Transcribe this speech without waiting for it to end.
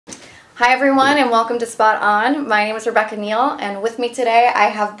Hi everyone and welcome to Spot On. My name is Rebecca Neal and with me today I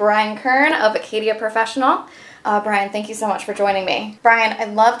have Brian Kern of Acadia Professional. Brian, thank you so much for joining me. Brian,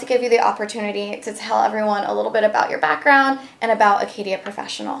 I'd love to give you the opportunity to tell everyone a little bit about your background and about Acadia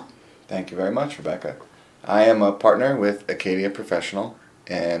Professional. Thank you very much, Rebecca. I am a partner with Acadia Professional,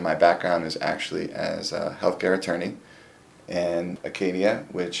 and my background is actually as a healthcare attorney. And Acadia,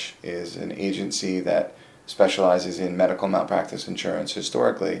 which is an agency that specializes in medical malpractice insurance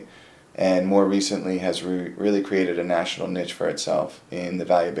historically, and more recently has really created a national niche for itself in the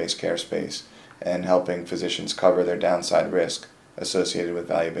value-based care space and helping physicians cover their downside risk associated with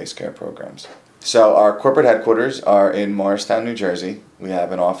value-based care programs. So our corporate headquarters are in Morristown, New Jersey. We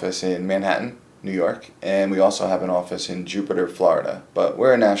have an office in Manhattan, New York, and we also have an office in Jupiter, Florida. But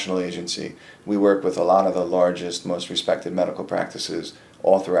we're a national agency. We work with a lot of the largest, most respected medical practices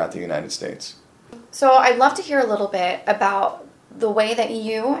all throughout the United States. So I'd love to hear a little bit about the way that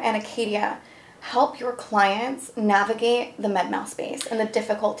you and Acadia help your clients navigate the med mal space and the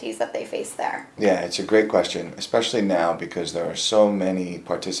difficulties that they face there. Yeah, it's a great question, especially now because there are so many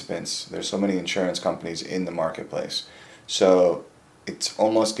participants, there's so many insurance companies in the marketplace. So it's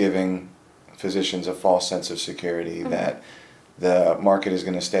almost giving physicians a false sense of security that the market is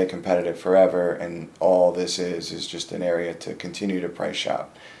going to stay competitive forever and all this is just an area to continue to price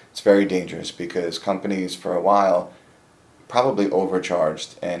shop. It's very dangerous because companies for a while probably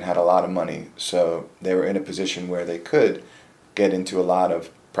overcharged and had a lot of money, so they were in a position where they could get into a lot of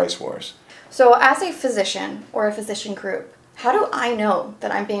price wars. So as a physician or a physician group, how do I know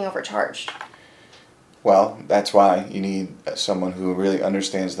that I'm being overcharged? Well, that's why you need someone who really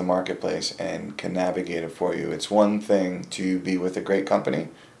understands the marketplace and can navigate it for you. It's one thing to be with a great company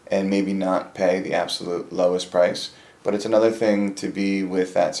and maybe not pay the absolute lowest price, but it's another thing to be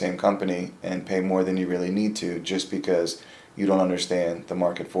with that same company and pay more than you really need to just because you don't understand the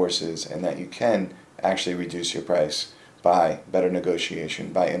market forces and that you can actually reduce your price by better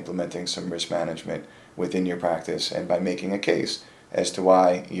negotiation, by implementing some risk management within your practice, and by making a case as to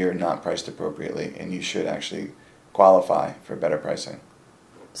why you're not priced appropriately and you should actually qualify for better pricing.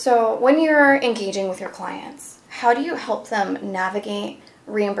 So when you're engaging with your clients, how do you help them navigate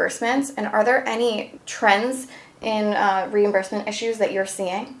reimbursements, and are there any trends in reimbursement issues that you're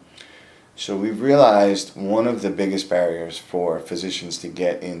seeing? So we've realized one of the biggest barriers for physicians to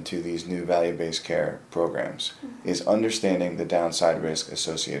get into these new value-based care programs is understanding the downside risk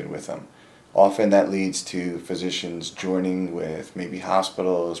associated with them. Often that leads to physicians joining with maybe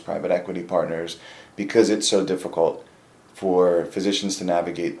hospitals, private equity partners, because it's so difficult for physicians to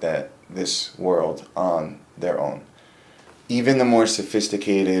navigate this world on their own. Even the more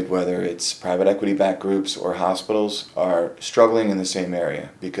sophisticated, whether it's private equity-backed groups or hospitals, are struggling in the same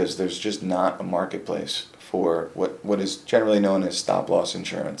area because there's just not a marketplace for what is generally known as stop-loss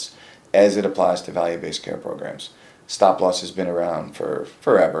insurance as it applies to value-based care programs. Stop-loss has been around for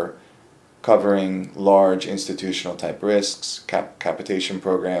forever, covering large institutional type risks, capitation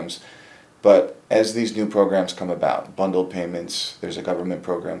programs, but as these new programs come about, bundled payments, there's a government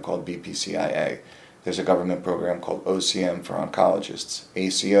program called BPCIA. There's a government program called OCM for oncologists,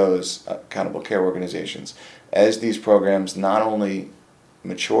 ACOs, accountable care organizations. As these programs not only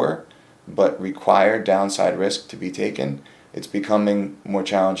mature, but require downside risk to be taken, it's becoming more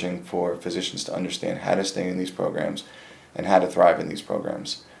challenging for physicians to understand how to stay in these programs and how to thrive in these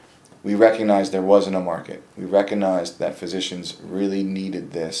programs. We recognized there wasn't a market. We recognized that physicians really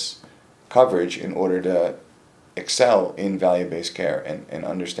needed this coverage in order to excel in value-based care and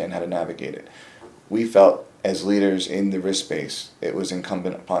understand how to navigate it. We felt as leaders in the risk space, it was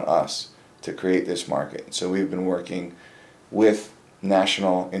incumbent upon us to create this market. So we've been working with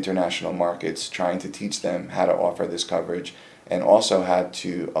national, international markets, trying to teach them how to offer this coverage and also how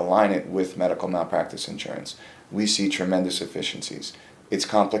to align it with medical malpractice insurance. We see tremendous efficiencies. It's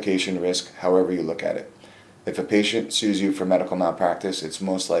complication risk, however you look at it. If a patient sues you for medical malpractice, it's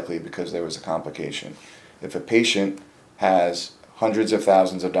most likely because there was a complication. If a patient has hundreds of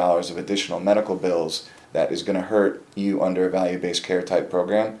thousands of dollars of additional medical bills that is going to hurt you under a value-based care type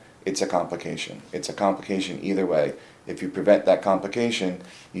program, it's a complication. It's a complication either way. If you prevent that complication,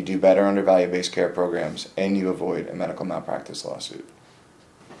 you do better under value-based care programs and you avoid a medical malpractice lawsuit.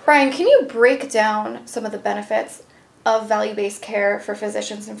 Brian, can you break down some of the benefits of value-based care for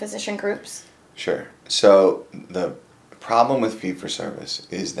physicians and physician groups? Sure. So the problem with fee-for-service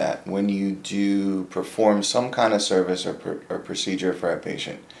is that when you do perform some kind of service or procedure for a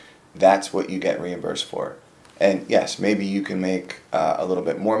patient, that's what you get reimbursed for. And yes, maybe you can make a little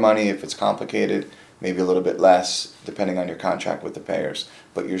bit more money if it's complicated, maybe a little bit less depending on your contract with the payers,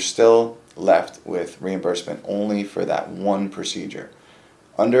 but you're still left with reimbursement only for that one procedure.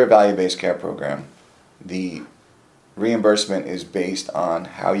 Under a value-based care program, the reimbursement is based on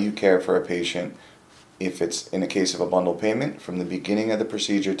how you care for a patient if it's in a case of a bundle payment from the beginning of the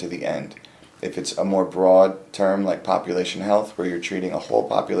procedure to the end. If it's a more broad term like population health, where you're treating a whole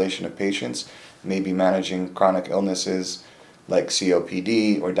population of patients, maybe managing chronic illnesses like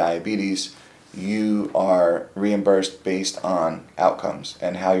COPD or diabetes, you are reimbursed based on outcomes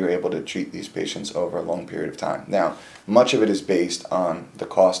and how you're able to treat these patients over a long period of time. Now, much of it is based on the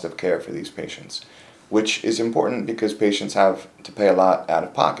cost of care for these patients, which is important because patients have to pay a lot out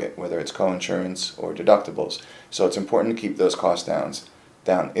of pocket, whether it's coinsurance or deductibles. So it's important to keep those costs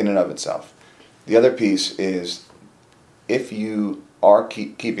down in and of itself. The other piece is if you are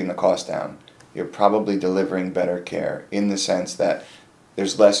keeping the cost down, you're probably delivering better care in the sense that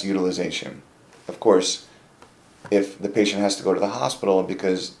there's less utilization. Of course, if the patient has to go to the hospital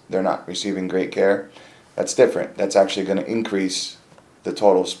because they're not receiving great care, that's different. That's actually going to increase the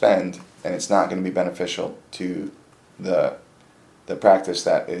total spend, and it's not going to be beneficial to the practice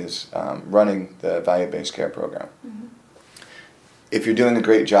that is running the value-based care program. Mm-hmm. If you're doing a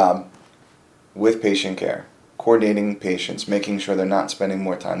great job with patient care, coordinating patients, making sure they're not spending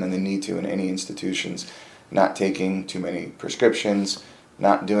more time than they need to in any institutions, not taking too many prescriptions,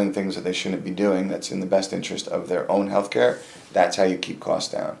 not doing things that they shouldn't be doing that's in the best interest of their own healthcare, that's how you keep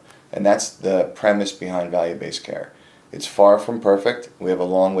costs down. And that's the premise behind value-based care. It's far from perfect. We have a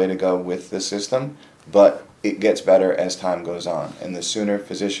long way to go with the system, but it gets better as time goes on. And the sooner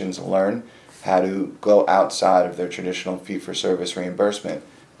physicians learn how to go outside of their traditional fee-for-service reimbursement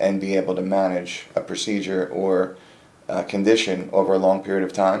and be able to manage a procedure or a condition over a long period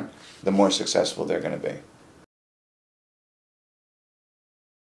of time, the more successful they're going to be.